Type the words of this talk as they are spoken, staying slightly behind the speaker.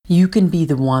You can be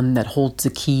the one that holds the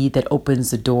key that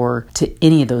opens the door to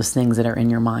any of those things that are in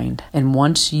your mind. And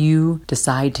once you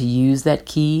decide to use that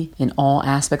key in all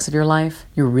aspects of your life,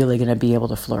 you're really going to be able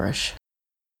to flourish.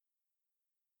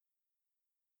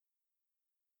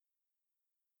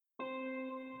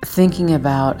 Thinking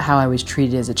about how I was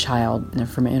treated as a child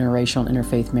from an interracial and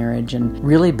interfaith marriage, and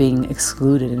really being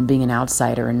excluded and being an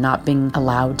outsider and not being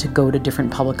allowed to go to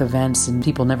different public events, and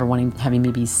people never having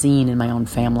me be seen in my own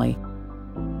family.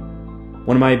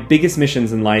 One of my biggest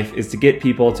missions in life is to get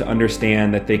people to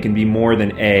understand that they can be more than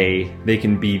they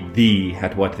can be the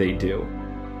at what they do.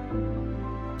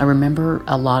 I remember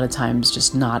a lot of times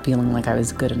just not feeling like I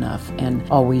was good enough and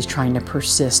always trying to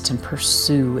persist and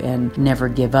pursue and never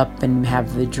give up and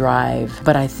have the drive.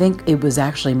 But I think it was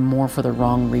actually more for the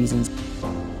wrong reasons.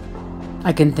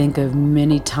 I can think of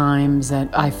many times that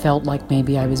I felt like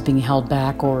maybe I was being held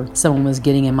back, or someone was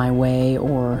getting in my way,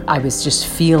 or I was just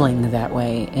feeling that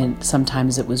way. And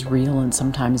sometimes it was real and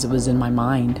sometimes it was in my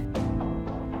mind.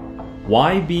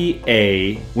 Why be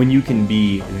a when you can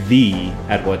be the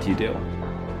at what you do?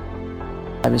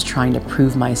 I was trying to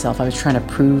prove myself. I was trying to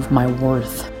prove my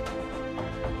worth.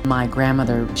 My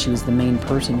grandmother, she was the main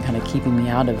person kind of keeping me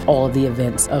out of all of the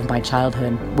events of my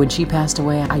childhood. When she passed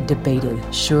away, I debated,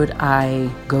 should I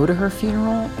go to her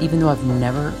funeral, even though I've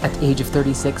never, at the age of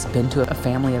 36, been to a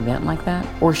family event like that?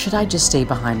 Or should I just stay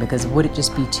behind, because would it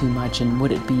just be too much, and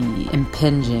would it be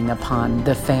impinging upon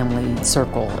the family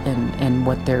circle and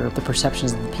what the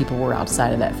perceptions of the people were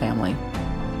outside of that family?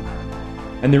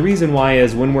 And the reason why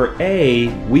is when we're A,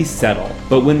 we settle.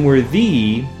 But when we're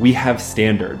the, we have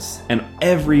standards. And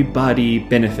everybody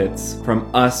benefits from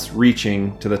us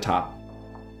reaching to the top.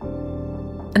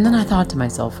 And then I thought to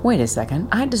myself, wait a second,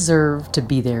 I deserve to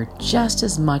be there just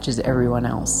as much as everyone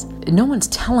else. No one's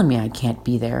telling me I can't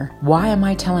be there. Why am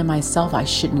I telling myself I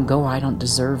shouldn't go or I don't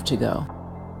deserve to go?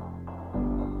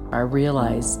 I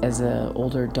realized as an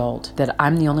older adult that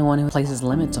I'm the only one who places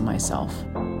limits on myself.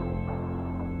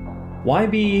 Why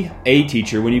be a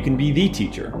teacher when you can be the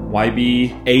teacher? Why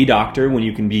be a doctor when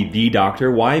you can be the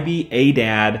doctor? Why be a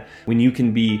dad when you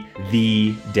can be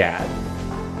the dad?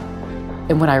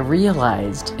 And what I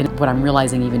realized, and what I'm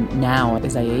realizing even now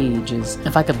as I age, is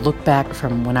if I could look back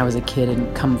from when I was a kid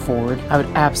and come forward, I would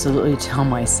absolutely tell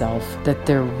myself that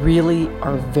there really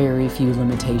are very few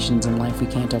limitations in life we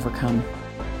can't overcome.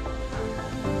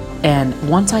 And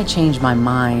once I changed my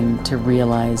mind to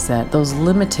realize that those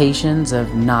limitations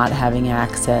of not having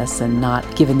access and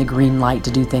not given the green light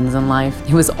to do things in life,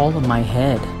 it was all in my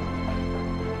head.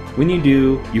 When you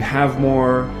do, you have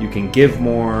more, you can give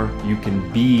more, you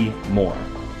can be more.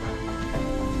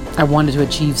 I wanted to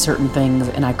achieve certain things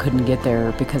and I couldn't get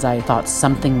there because I thought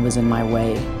something was in my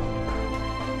way.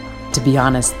 To be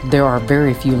honest, there are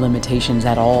very few limitations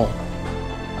at all.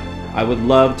 I would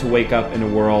love to wake up in a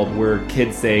world where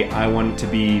kids say, I want to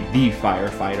be the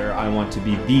firefighter, I want to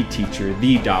be the teacher,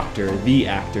 the doctor, the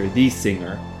actor, the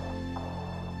singer.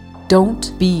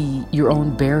 Don't be your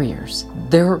own barriers.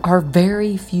 There are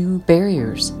very few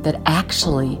barriers that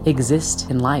actually exist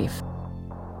in life.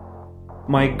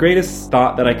 My greatest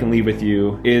thought that I can leave with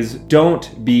you is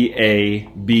don't be a,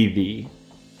 be the.